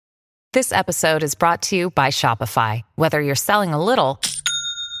This episode is brought to you by Shopify. Whether you're selling a little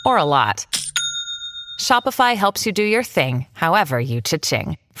or a lot, Shopify helps you do your thing, however you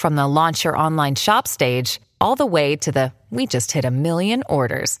cha-ching. From the launch your online shop stage, all the way to the we just hit 1 million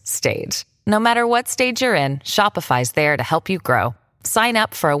orders stage. No matter what stage you're in, Shopify's there to help you grow. Sign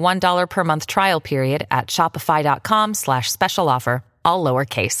up for a $1 per month trial period at shopify.com/special offer, all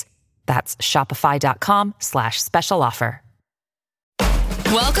lowercase. That's shopify.com/special offer.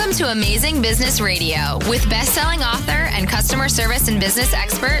 Welcome to Amazing Business Radio with best-selling author and customer service and business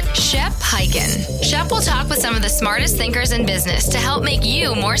expert, Shep Hyken. Shep will talk with some of the smartest thinkers in business to help make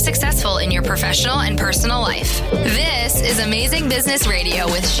you more successful in your professional and personal life. This is Amazing Business Radio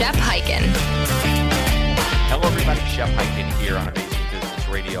with Shep Hyken. Hello, everybody. Shep Hyken here on Amazing Business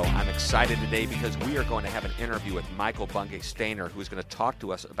Radio. I'm excited today because we are going to have an interview with Michael Bungay-Stanier, who's going to talk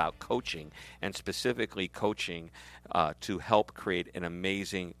to us about coaching, and specifically coaching to help create an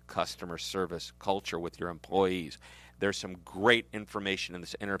amazing customer service culture with your employees. There's some great information in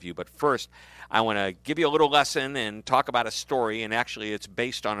this interview, but first, I want to give you a little lesson and talk about a story, and actually it's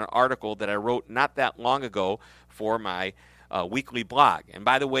based on an article that I wrote not that long ago for my weekly blog. And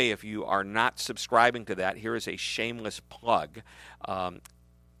by the way, if you are not subscribing to that, here is a shameless plug.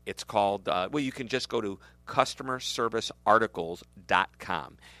 It's called, you can just go to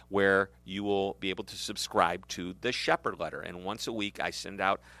customerservicearticles.com, where you will be able to subscribe to the Shepherd Letter. And once a week, I send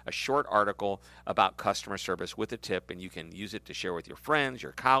out a short article about customer service with a tip, and you can use it to share with your friends,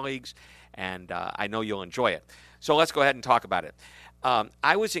 your colleagues, and I know you'll enjoy it. So let's go ahead and talk about it.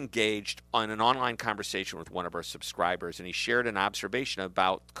 I was engaged on an online conversation with one of our subscribers, and he shared an observation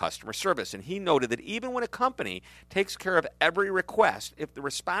about customer service. And he noted that even when a company takes care of every request, if the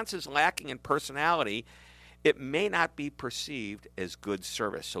response is lacking in personality, it may not be perceived as good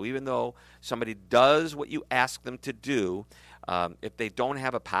service. So even though somebody does what you ask them to do, if they don't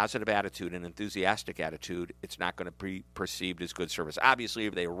have a positive attitude, an enthusiastic attitude, it's not going to be perceived as good service. Obviously,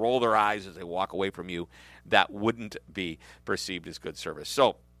 if they roll their eyes as they walk away from you, that wouldn't be perceived as good service.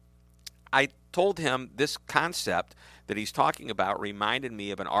 So I told him this concept that he's talking about reminded me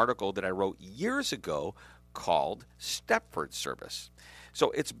of an article that I wrote years ago called Stepford Service.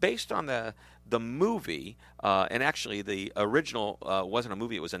 So it's based on the movie, and actually the original wasn't a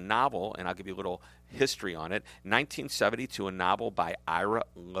movie, it was a novel, and I'll give you a little history on it. 1972, a novel by Ira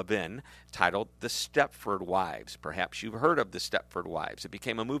Levin titled The Stepford Wives. Perhaps you've heard of The Stepford Wives. It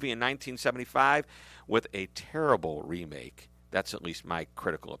became a movie in 1975 with a terrible remake. That's at least my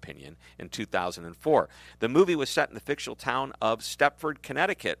critical opinion, in 2004. The movie was set in the fictional town of Stepford,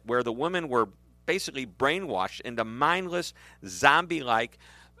 Connecticut, where the women were basically brainwashed into mindless, zombie-like,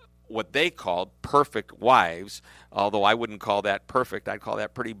 what they called perfect wives, although I wouldn't call that perfect. I'd call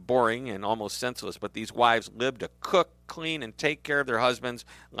that pretty boring and almost senseless. But these wives lived to cook, clean, and take care of their husbands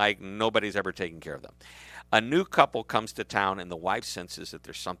like nobody's ever taken care of them. A new couple comes to town, and the wife senses that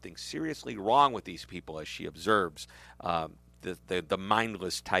there's something seriously wrong with these people as she observes the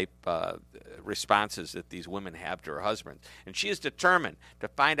mindless type responses that these women have to her husbands. And she is determined to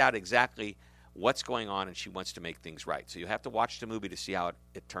find out exactly what's going on, and she wants to make things right. So you have to watch the movie to see how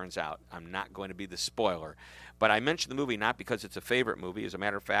it turns out. I'm not going to be the spoiler. But I mentioned the movie not because it's a favorite movie. As a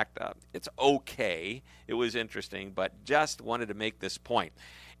matter of fact, it's okay. It was interesting, but just wanted to make this point.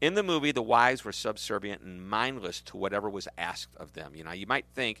 In the movie, the wives were subservient and mindless to whatever was asked of them. You know, you might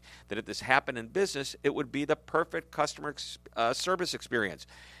think that if this happened in business, it would be the perfect customer service experience.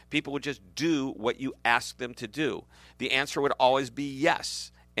 People would just do what you ask them to do. The answer would always be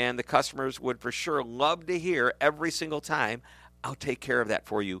yes. And the customers would for sure love to hear every single time, I'll take care of that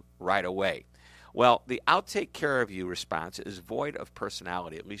for you right away. Well, the I'll take care of you response is void of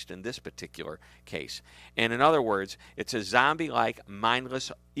personality, at least in this particular case. And in other words, it's a zombie-like,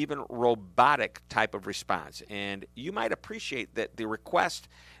 mindless, even robotic type of response. And you might appreciate that the request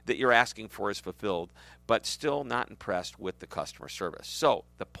that you're asking for is fulfilled, but still not impressed with the customer service. So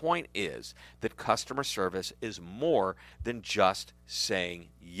the point is that customer service is more than just saying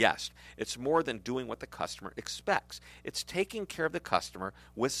yes. It's more than doing what the customer expects. It's taking care of the customer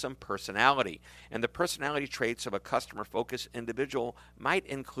with some personality. And the personality traits of a customer-focused individual might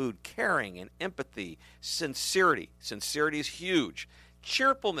include caring and empathy, sincerity. Sincerity is huge.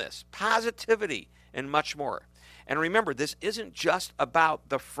 Cheerfulness, positivity, and much more. And remember, this isn't just about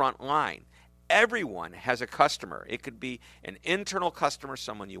the front line. Everyone has a customer. It could be an internal customer,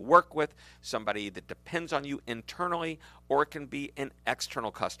 someone you work with, somebody that depends on you internally, or it can be an external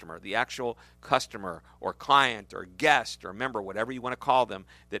customer, the actual customer or client or guest or member, whatever you want to call them,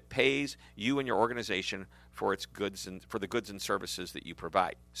 that pays you and your organization for its goods and for the goods and services that you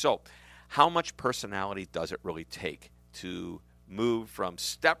provide. So, how much personality does it really take to move from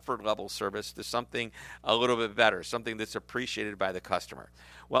Stepford level service to something a little bit better, something that's appreciated by the customer?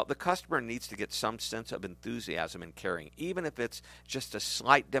 Well, the customer needs to get some sense of enthusiasm and caring, even if it's just a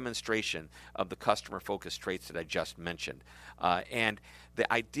slight demonstration of the customer-focused traits that I just mentioned. And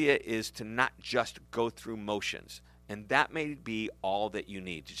the idea is to not just go through motions. And that may be all that you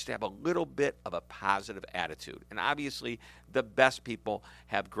need, just to have a little bit of a positive attitude. And obviously, the best people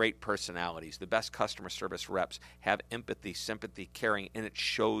have great personalities. The best customer service reps have empathy, sympathy, caring, and it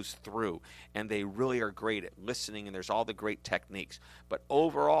shows through. And they really are great at listening, and there's all the great techniques. But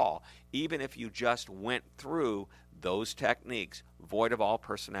overall, even if you just went through those techniques, void of all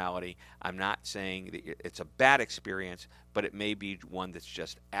personality, I'm not saying that it's a bad experience, but it may be one that's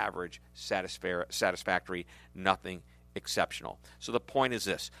just average, satisfactory, nothing exceptional. So the point is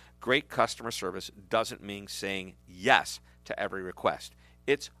this: great customer service doesn't mean saying yes to every request.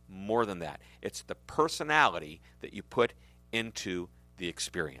 It's more than that. It's the personality that you put into the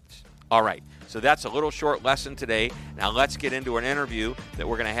experience. All right, so that's a little short lesson today. Now let's get into an interview that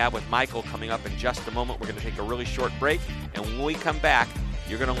we're going to have with Michael coming up in just a moment. We're going to take a really short break, and when we come back,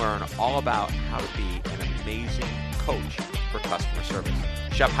 you're going to learn all about how to be an amazing coach for customer service.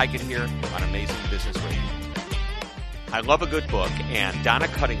 Shep Hyken here on Amazing Business Radio. I love a good book, and Donna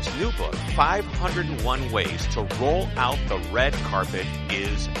Cutting's new book, 501 Ways to Roll Out the Red Carpet,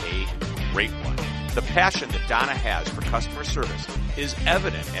 is a great one. The passion that Donna has for customer service is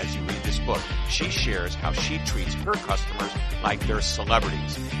evident as you read this book. She shares how she treats her customers like they're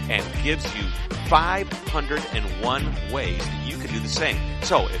celebrities and gives you 501 ways that you can do the same.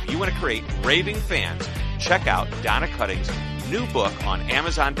 So if you want to create raving fans, check out Donna Cutting's new book on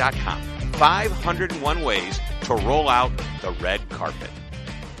Amazon.com, 501 Ways to Roll Out the Red Carpet.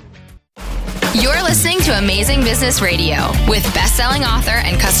 You're listening to Amazing Business Radio with best-selling author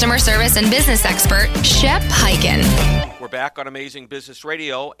and customer service and business expert, Shep Hyken. We're back on Amazing Business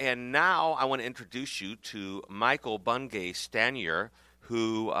Radio, and now I want to introduce you to Michael Bungay Stanier,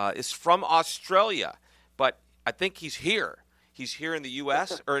 who is from Australia, but I think he's here. He's here in the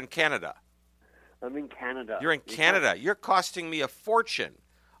U.S. or in Canada? I'm in Canada. You're in Canada. You're costing me a fortune.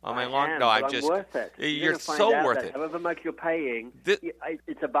 On my long, no, I'm just. Worth it. You're so worth it. However much you're paying,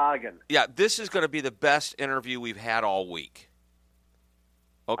 it's a bargain. Yeah, this is going to be the best interview we've had all week.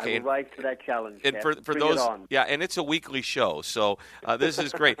 Okay, I will rise to that challenge. And for those, yeah, and it's a weekly show, so this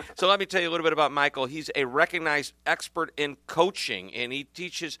is great. So let me tell you a little bit about Michael. He's a recognized expert in coaching, and he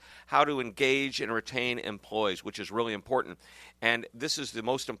teaches how to engage and retain employees, which is really important. And this is the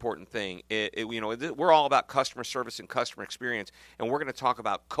most important thing. We're all about customer service and customer experience, and we're going to talk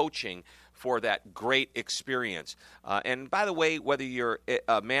about coaching for that great experience. And by the way, whether you're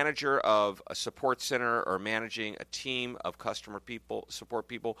a manager of a support center or managing a team of support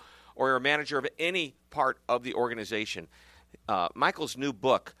people, or you're a manager of any part of the organization, Michael's new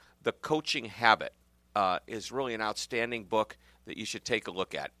book, The Coaching Habit, is really an outstanding book that you should take a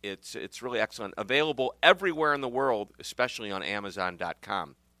look at. It's really excellent. Available everywhere in the world, especially on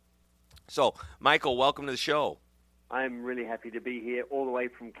Amazon.com. So, Michael, welcome to the show. I'm really happy to be here all the way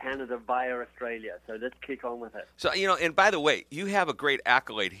from Canada via Australia. So let's kick on with it. So, and by the way, you have a great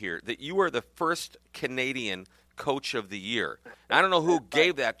accolade here that you are the first Canadian Coach of the Year. And I don't know who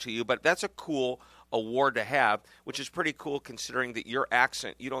gave that to you, but that's a cool award to have, which is pretty cool considering that your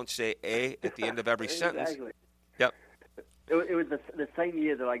accent, you don't say A at the end of every sentence. Exactly. Yep. It was the same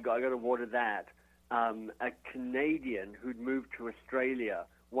year that I got awarded that. A Canadian who'd moved to Australia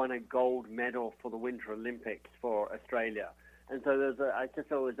won a gold medal for the Winter Olympics for Australia. And so I just thought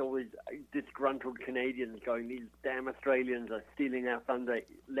there was always disgruntled Canadians going, these damn Australians are stealing our thunder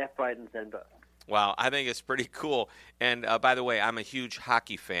left, right, and center. Wow, I think it's pretty cool. And by the way, I'm a huge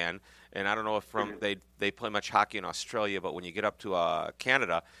hockey fan, and I don't know if they play much hockey in Australia, but when you get up to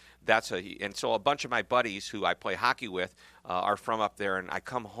Canada, and so a bunch of my buddies who I play hockey with are from up there, and I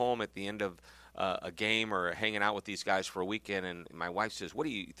come home at the end of a game or hanging out with these guys for a weekend, and my wife says, "What do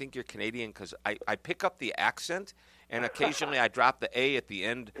you think you're Canadian?" Because I pick up the accent, and occasionally I drop the A at the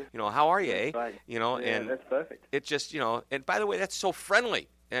end. How are you, eh? Right. And that's perfect. It just, and by the way, that's so friendly.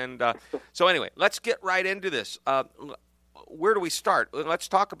 And so anyway, let's get right into this. Where do we start? Let's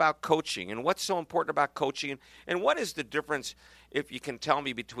talk about coaching and what's so important about coaching, and what is the difference, if you can tell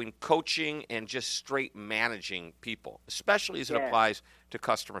me, between coaching and just straight managing people, especially as it applies to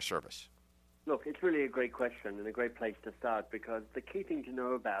customer service. Look, it's really a great question and a great place to start, because the key thing to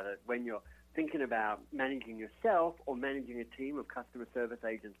know about it when you're thinking about managing yourself or managing a team of customer service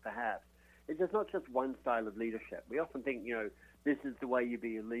agents perhaps, is there's not just one style of leadership. We often think, this is the way you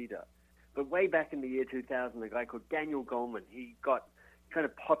be a leader. But way back in the year 2000, a guy called Daniel Goleman, he kind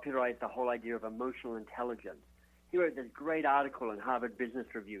of popularized the whole idea of emotional intelligence. He wrote this great article in Harvard Business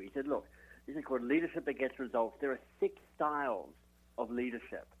Review. He said, look, this is called Leadership That Gets Results. There are 6 styles of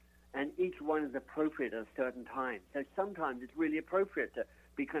leadership, and each one is appropriate at a certain time. So sometimes it's really appropriate to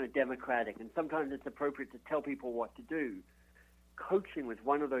be kind of democratic, and sometimes it's appropriate to tell people what to do. Coaching was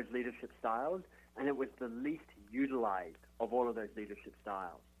one of those leadership styles, and it was the least utilized of all of those leadership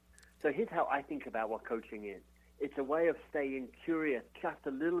styles. So here's how I think about what coaching is. It's a way of staying curious just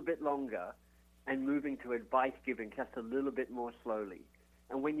a little bit longer and moving to advice giving just a little bit more slowly.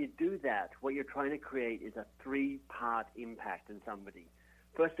 And when you do that, what you're trying to create is a 3-part impact in somebody.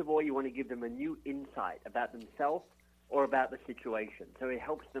 First of all, you want to give them a new insight about themselves or about the situation. So it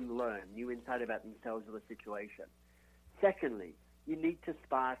helps them learn new insight about themselves or the situation. Secondly, you need to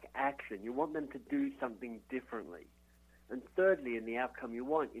spark action. You want them to do something differently. And thirdly, and the outcome you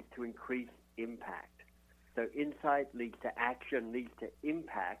want, is to increase impact. So insight leads to action, leads to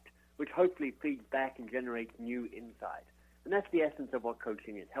impact, which hopefully feeds back and generates new insight. And that's the essence of what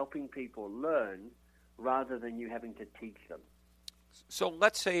coaching is, helping people learn rather than you having to teach them. So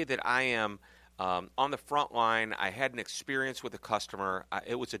let's say that I am on the front line. I had an experience with a customer.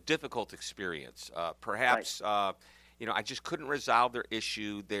 It was a difficult experience. Perhaps, Right. I just couldn't resolve their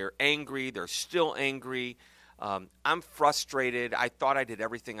issue. They're angry. They're still angry. I'm frustrated. I thought I did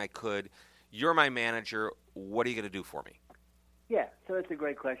everything I could. You're my manager. What are you going to do for me? Yeah, so that's a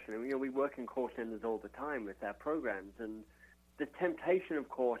great question. We work in call centers all the time with our programs, and the temptation, of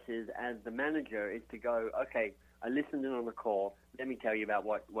course, is as the manager is to go, okay, I listened in on the call. Let me tell you about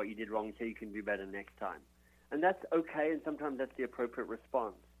what you did wrong so you can do better next time. And that's okay, and sometimes that's the appropriate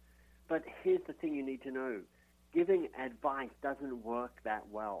response. But here's the thing you need to know. Giving advice doesn't work that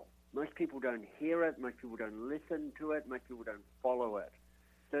well. Most people don't hear it. Most people don't listen to it. Most people don't follow it.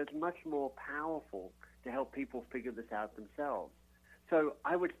 So it's much more powerful to help people figure this out themselves. So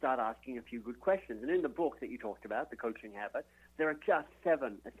I would start asking a few good questions. And in the book that you talked about, The Coaching Habit, there are just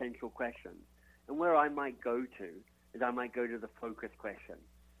 7 essential questions. And where I might go to is I might go to the focus question,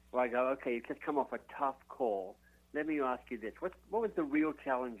 where I go, okay, you've just come off a tough call. Let me ask you this. What was the real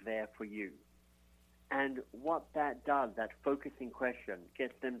challenge there for you? And what that does, that focusing question,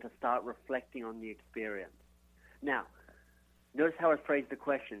 gets them to start reflecting on the experience. Now, notice how I phrased the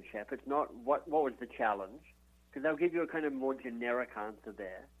question, Shep. It's not what was the challenge, because they'll give you a kind of more generic answer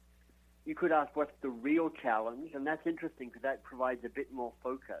there. You could ask what's the real challenge, and that's interesting because that provides a bit more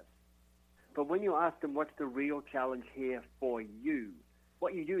focus. But when you ask them what's the real challenge here for you,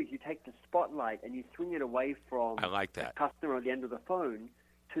 what you do is you take the spotlight and you swing it away from I like that. the customer at the end of the phone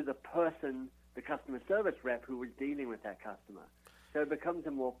to the person, the customer service rep who was dealing with that customer. So it becomes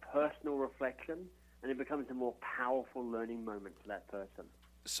a more personal reflection, and it becomes a more powerful learning moment for that person.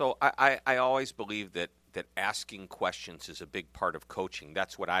 So I always believe that asking questions is a big part of coaching.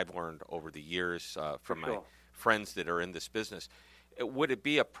 That's what I've learned over the years from my friends that are in this business. Would it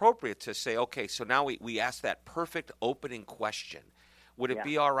be appropriate to say, okay, so now we ask that perfect opening question. Would it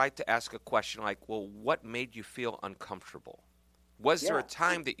be all right to ask a question like, well, what made you feel uncomfortable? Was there a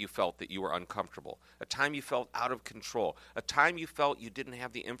time that you felt that you were uncomfortable, a time you felt out of control, a time you felt you didn't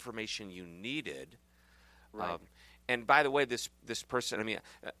have the information you needed? Right. And by the way, this person,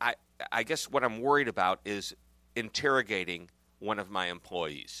 I guess what I'm worried about is interrogating one of my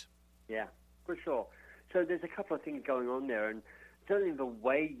employees. Yeah, for sure. So there's a couple of things going on there, and certainly the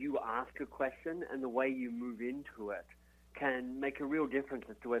way you ask a question and the way you move into it can make a real difference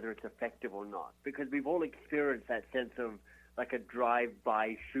as to whether it's effective or not, because we've all experienced that sense of like a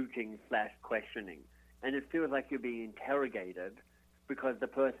drive-by shooting / questioning, and it feels like you're being interrogated because the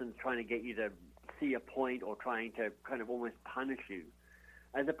person's trying to get you to see a point or trying to kind of almost punish you,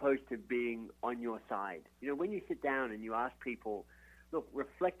 as opposed to being on your side. You know, when you sit down and you ask people, look,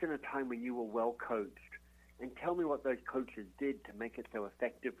 reflect on a time when you were well coached and tell me what those coaches did to make it so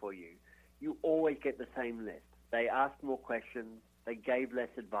effective for you, you always get the same list. They asked more questions, they gave less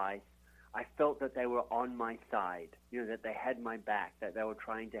advice, I felt that they were on my side, that they had my back, that they were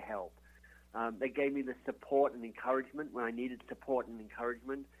trying to help. They gave me the support and encouragement when I needed support and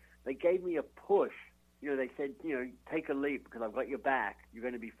encouragement. They gave me a push. They said, take a leap because I've got your back. You're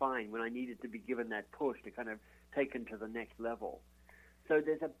going to be fine, when I needed to be given that push to kind of take them to the next level. So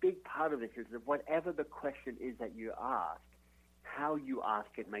there's a big part of this is that whatever the question is that you ask, how you ask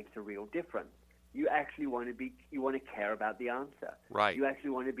it makes a real difference. You actually want to care about the answer. Right. You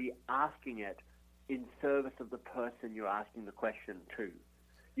actually want to be asking it in service of the person you're asking the question to.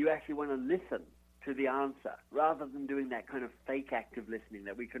 You actually want to listen to the answer rather than doing that kind of fake active listening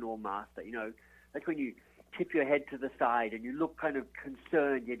that we can all master. That's when you tip your head to the side and you look kind of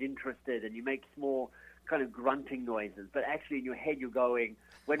concerned yet interested, and you make small kind of grunting noises, but actually in your head you're going,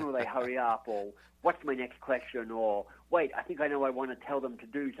 when will they hurry up, or what's my next question, or wait, I think I know what I want to tell them to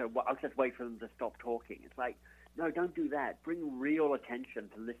do, so I'll just wait for them to stop talking. It's like, no, don't do that. Bring real attention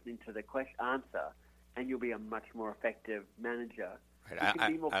to listening to the answer, and you'll be a much more effective manager. Right. You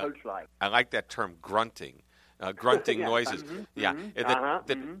can be more coach-like. I like that term, grunting. Grunting noises.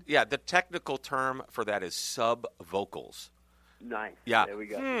 The technical term for that is sub-vocals. Nice. Yeah. There we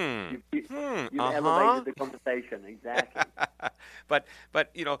go. You've elevated the conversation. Exactly. But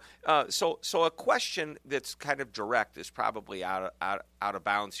so a question that's kind of direct is probably out of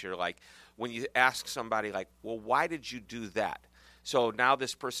bounds here. Like when you ask somebody, like, well, why did you do that? So now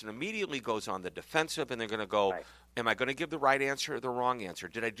this person immediately goes on the defensive, and they're going to go, right. Am I going to give the right answer or the wrong answer?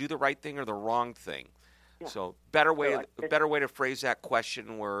 Did I do the right thing or the wrong thing? Yeah. So better way to phrase that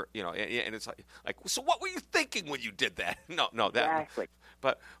question where, and it's like, so what were you thinking when you did that? No, exactly.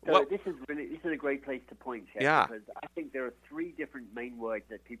 But this is a great place to point, Jeff, yeah. Because I think there are three different main words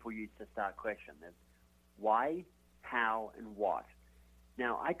that people use to start questions. There's why, how, and what.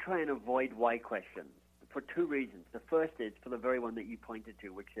 Now, I try and avoid why questions for two reasons. The first is for the very one that you pointed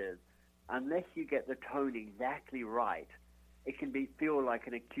to, which is unless you get the tone exactly right, it can feel like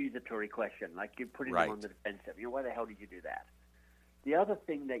an accusatory question, like you're putting them on the defensive. Why the hell did you do that? The other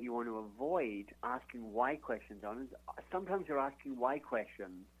thing that you want to avoid asking why questions on is sometimes you're asking why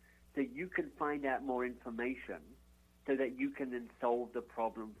questions so you can find out more information so that you can then solve the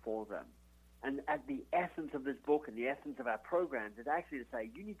problem for them. And at the essence of this book and the essence of our programs is actually to say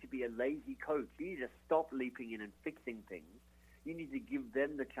you need to be a lazy coach. You need to stop leaping in and fixing things. You need to give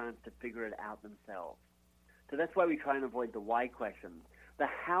them the chance to figure it out themselves. So that's why we try and avoid the why questions. The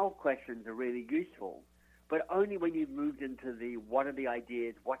how questions are really useful, but only when you've moved into the what are the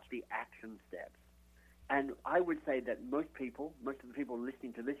ideas, what's the action steps. And I would say that most of the people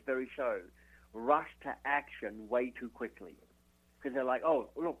listening to this very show, rush to action way too quickly. Because they're like, oh,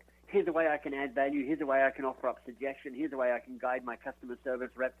 look, here's a way I can add value, here's a way I can offer up suggestion, here's a way I can guide my customer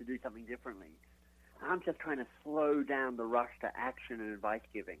service rep to do something differently. I'm just trying to slow down the rush to action and advice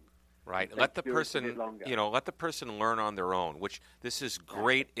giving. Right. Let the person, let the person learn on their own, which this is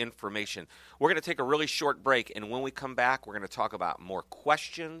great information. We're going to take a really short break, and when we come back, we're going to talk about more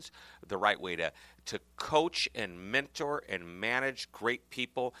questions, the right way to coach and mentor and manage great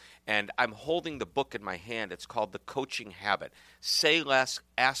people. And I'm holding the book in my hand. It's called The Coaching Habit. Say less,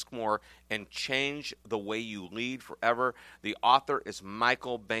 ask more, and change the way you lead forever. The author is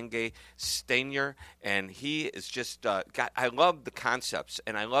Michael Benge Stanier, and he is just I love the concepts,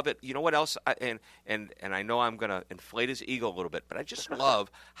 and I love it. You know what else? And I know I'm going to inflate his ego a little bit, but I just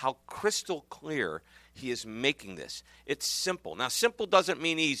love how crystal clear he is making this. It's simple. Now, simple doesn't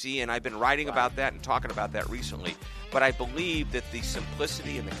mean easy, and I've been writing about that and talking about that recently. But I believe that the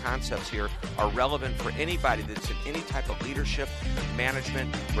simplicity and the concepts here are relevant for anybody that's in any type of leadership,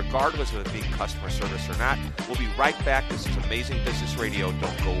 management, regardless of it being customer service or not. We'll be right back. This is Amazing Business Radio.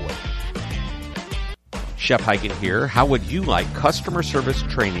 Don't go away. Shep Hyken here. How would you like customer service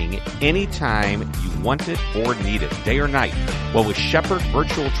training anytime you want it or need it, day or night? Well, with Shepherd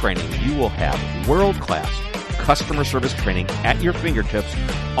Virtual Training, you will have world-class customer service training at your fingertips,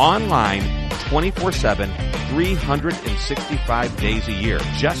 online, 24/7, 365 days a year.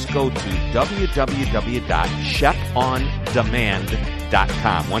 Just go to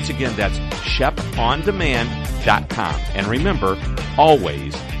www.shepondemand.com. Once again, that's shepondemand.com. And remember,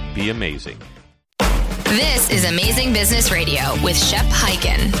 always be amazing. This is Amazing Business Radio with Shep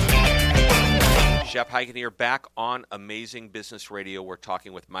Hyken. Shep Hyken here, back on Amazing Business Radio. We're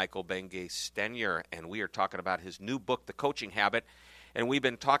talking with Michael Benge Stanier, and we are talking about his new book, The Coaching Habit. And we've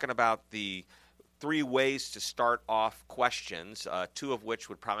been talking about the 3 ways to start off questions, 2 of which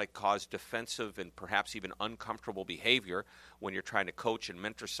would probably cause defensive and perhaps even uncomfortable behavior when you're trying to coach and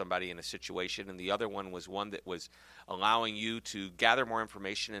mentor somebody in a situation. And the other one was one that was allowing you to gather more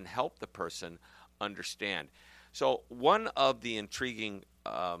information and help the person understand. So one of the intriguing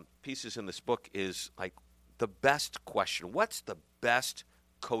pieces in this book is like the best question. What's the best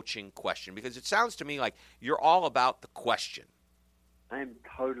coaching question? Because it sounds to me like you're all about the question. I'm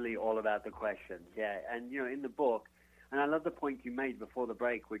totally all about the questions, yeah. And, in the book, and I love the point you made before the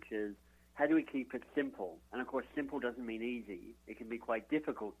break, which is how do we keep it simple? And, of course, simple doesn't mean easy. It can be quite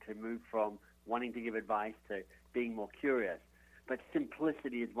difficult to move from wanting to give advice to being more curious. But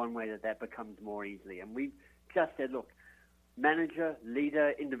simplicity is one way that becomes more easily. And we've just said, look, manager,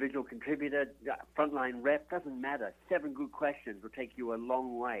 leader, individual contributor, frontline rep, doesn't matter. 7 good questions will take you a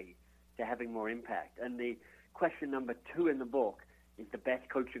long way to having more impact. And the question number 2 in the book is the best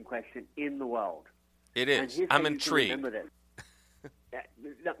coaching question in the world. It is. I'm intrigued. Remember this.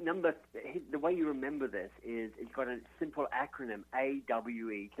 The way you remember this is it's got a simple acronym,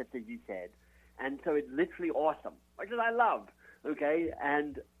 AWE, just as you said. And so it's literally awesome, which I love, okay?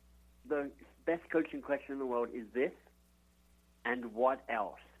 And the best coaching question in the world is this, and what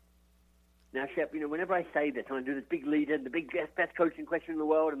else? Now, Shep, whenever I say this, when I do this big lead-in, the big best coaching question in the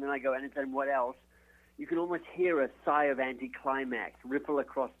world, and then I go, and then what else? You can almost hear a sigh of anticlimax ripple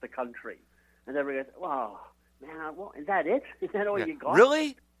across the country. And everybody goes, wow, man, what, is that it? Is that all you got?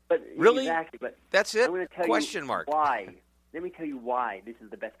 Really? But, really? Exactly. But that's it? I'm going to tell question you mark. Why. Let me tell you why this is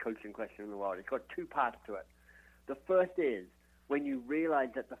the best coaching question in the world. It's got two parts to it. The first is when you realize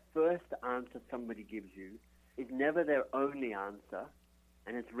that the first answer somebody gives you is never their only answer,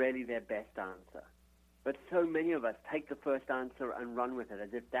 and it's rarely their best answer. But so many of us take the first answer and run with it as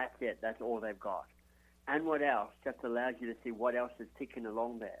if that's it, that's all they've got. And what else just allows you to see what else is ticking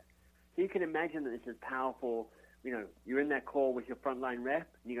along there. So you can imagine that this is powerful. You're in that call with your frontline rep,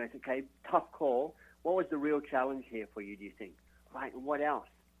 and you go, okay, tough call. What was the real challenge here for you, do you think? Right, and what else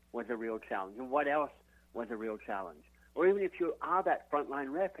was a real challenge? And what else was a real challenge? Or even if you are that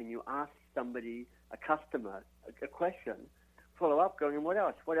frontline rep and you ask somebody, a customer, a question, follow up going, and what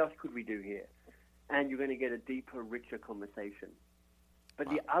else? What else could we do here? And you're going to get a deeper, richer conversation. But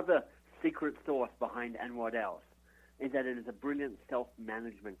the other secret sauce behind and what else is that it is a brilliant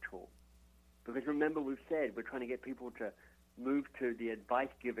self-management tool. Because remember, we've said we're trying to get people to move to the advice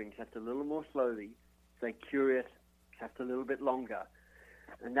giving just a little more slowly, stay curious just a little bit longer.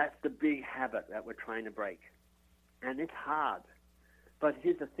 And that's the big habit that we're trying to break. And it's hard. But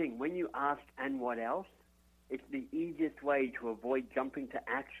here's the thing. When you ask, and what else, it's the easiest way to avoid jumping to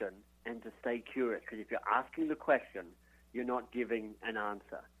action and to stay curious. Because if you're asking the question, you're not giving an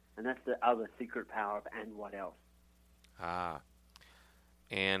answer. And that's the other secret power of and what else.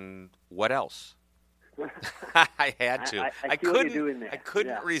 And what else? I had to. I see what you're doing there. I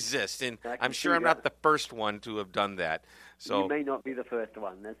couldn't resist, and I'm sure I'm not the first one to have done that. So you may not be the first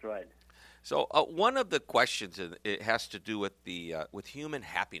one. That's right. So one of the questions, it has to do with with human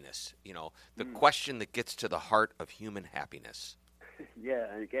happiness. The question that gets to the heart of human happiness. Yeah,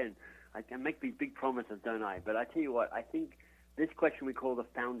 and again, I can make these big promises, don't I? But I tell you what, I think this question we call the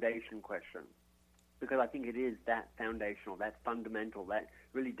foundation question, because I think it is that foundational, that fundamental, that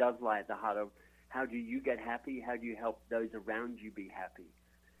really does lie at the heart of how do you get happy, how do you help those around you be happy.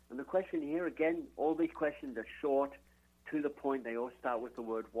 And the question here, again, all these questions are short, to the point, they all start with the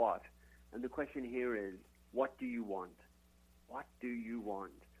word what. And the question here is, what do you want? What do you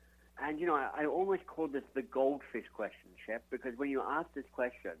want? And, I almost call this the goldfish question, Shep, because when you ask this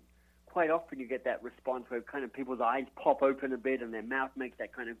question, quite often you get that response where kind of people's eyes pop open a bit and their mouth makes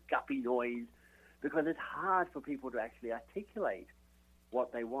that kind of guppy noise, because it's hard for people to actually articulate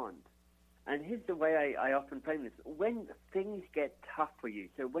what they want. And here's the way I often frame this. When things get tough for you,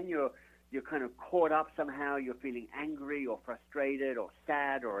 so when you're kind of caught up somehow, you're feeling angry or frustrated or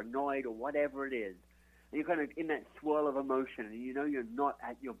sad or annoyed or whatever it is, and you're kind of in that swirl of emotion and you're not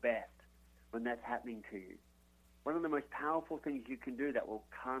at your best when that's happening to you. One of the most powerful things you can do that will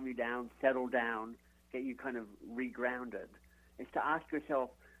calm you down, settle down, get you kind of regrounded, is to ask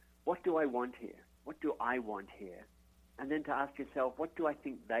yourself, what do I want here? What do I want here? And then to ask yourself, what do I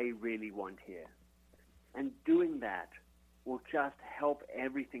think they really want here? And doing that will just help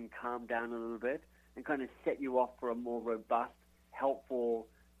everything calm down a little bit and kind of set you off for a more robust, helpful,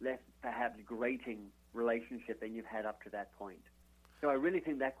 less perhaps grating relationship than you've had up to that point. So I really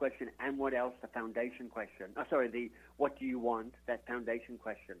think that question, and what else, the foundation question, the what do you want, that foundation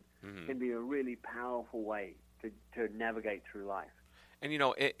question, can be a really powerful way to navigate through life. And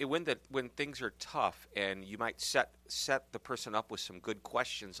when things are tough, and you might set the person up with some good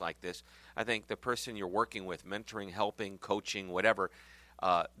questions like this, I think the person you're working with, mentoring, helping, coaching, whatever,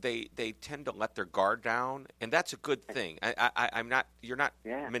 they tend to let their guard down, and that's a good thing. You're not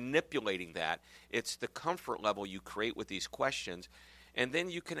manipulating that. It's the comfort level you create with these questions, and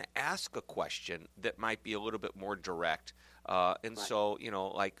then you can ask a question that might be a little bit more direct. So,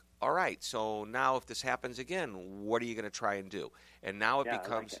 all right, so now if this happens again, what are you going to try and do? And now it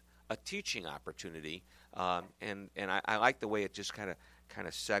becomes a teaching opportunity, and I like the way it just kind of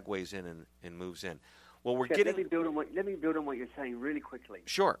segues in and moves in. Well, Let me build on what you're saying really quickly.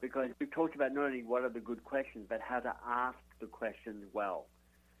 Sure. Because we've talked about not only what are the good questions, but how to ask the questions well.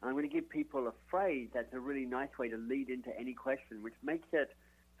 And I'm going to give people a phrase that's a really nice way to lead into any question, which makes it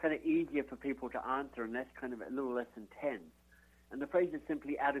kind of easier for people to answer and a little less intense. And the phrase is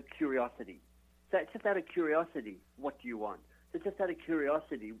simply out of curiosity. So it's just out of curiosity, what do you want? So just out of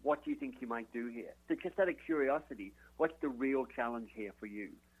curiosity, what do you think you might do here? So just out of curiosity, what's the real challenge here for you?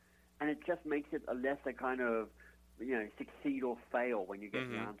 And it just makes it a lesser kind of succeed or fail when you get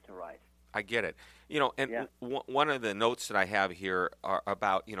the answer right. I get it. And one of the notes that I have here are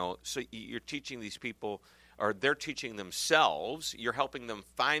about, so you're teaching these people, or they're teaching themselves, you're helping them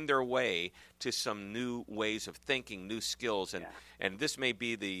find their way to some new ways of thinking, new skills. And this may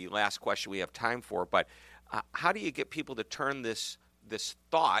be the last question we have time for, but how do you get people to turn this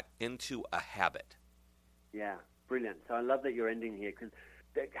thought into a habit? Yeah, brilliant. So I love that you're ending here, because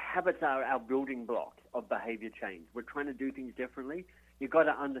habits are our building blocks of behavior change. We're trying to do things differently. You've got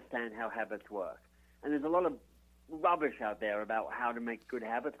to understand how habits work. And there's a lot of rubbish out there about how to make good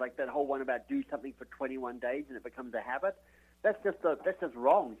habits, like that whole one about do something for 21 days and it becomes a habit. That's just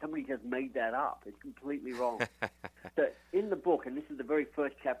wrong. Somebody just made that up. It's completely wrong. So in the book, and this is the very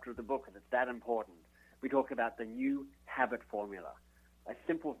first chapter of the book, and it's that important, we talk about the new habit formula, a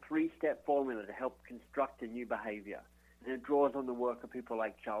simple 3-step formula to help construct a new behavior. And it draws on the work of people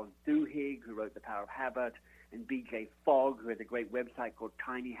like Charles Duhigg, who wrote The Power of Habit, and B.J. Fogg, who has a great website called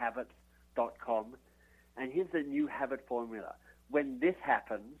tinyhabits.com. And here's the new habit formula. When this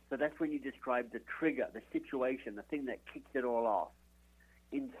happens, so that's when you describe the trigger, the situation, the thing that kicks it all off.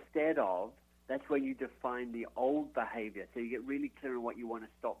 Instead of, that's when you define the old behavior, so you get really clear on what you want to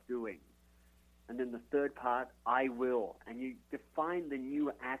stop doing. And then the third part, I will. And you define the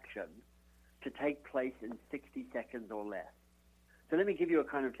new action to take place in 60 seconds or less. So let me give you a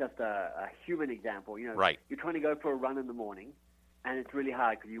kind of just a human example. Right. You're trying to go for a run in the morning, and it's really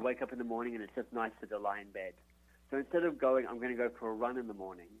hard because you wake up in the morning and it's just nicer to lie in bed. So instead of going, I'm going to go for a run in the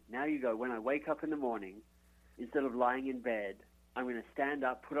morning, now you go, when I wake up in the morning, instead of lying in bed, I'm going to stand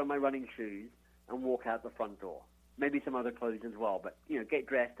up, put on my running shoes, and walk out the front door. Maybe some other clothes as well, but, get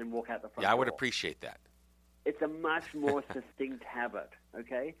dressed and walk out the front door. Yeah, I would appreciate that. It's a much more succinct habit,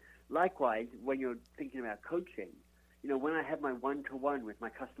 okay? Likewise, when you're thinking about coaching, when I have my one-to-one with my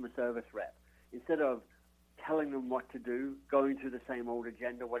customer service rep, instead of telling them what to do, going through the same old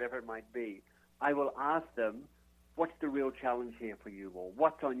agenda, whatever it might be, I will ask them, what's the real challenge here for you, or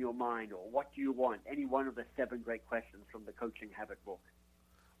what's on your mind, or what do you want? Any one of the 7 great questions from the Coaching Habit book.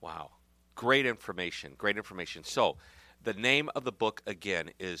 Wow. Great information. So the name of the book,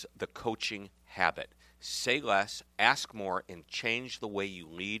 again, is The Coaching Habit. Say less, ask more, and change the way you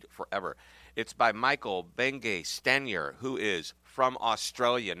lead forever. It's by Michael Benge Stanier, who is from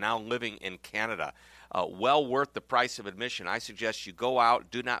Australia, now living in Canada. Well worth the price of admission. I suggest you go out,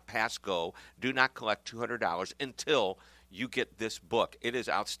 do not pass go, do not collect $200 until you get this book. It is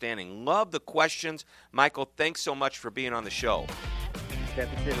outstanding. Love the questions. Michael, thanks so much for being on the show.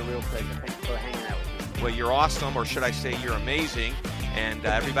 Jeff, it's been a real pleasure. Thanks for hanging out with me. Well, you're awesome, or should I say you're amazing. And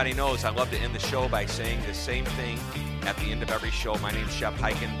everybody knows I love to end the show by saying the same thing at the end of every show. My name's Shep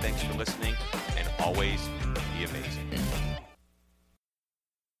Hyken. Thanks for listening, and always be amazing.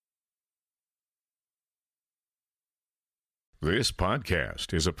 This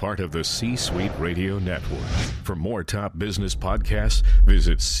podcast is a part of the C-Suite Radio Network. For more top business podcasts,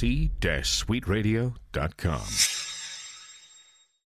 visit c-suiteradio.com.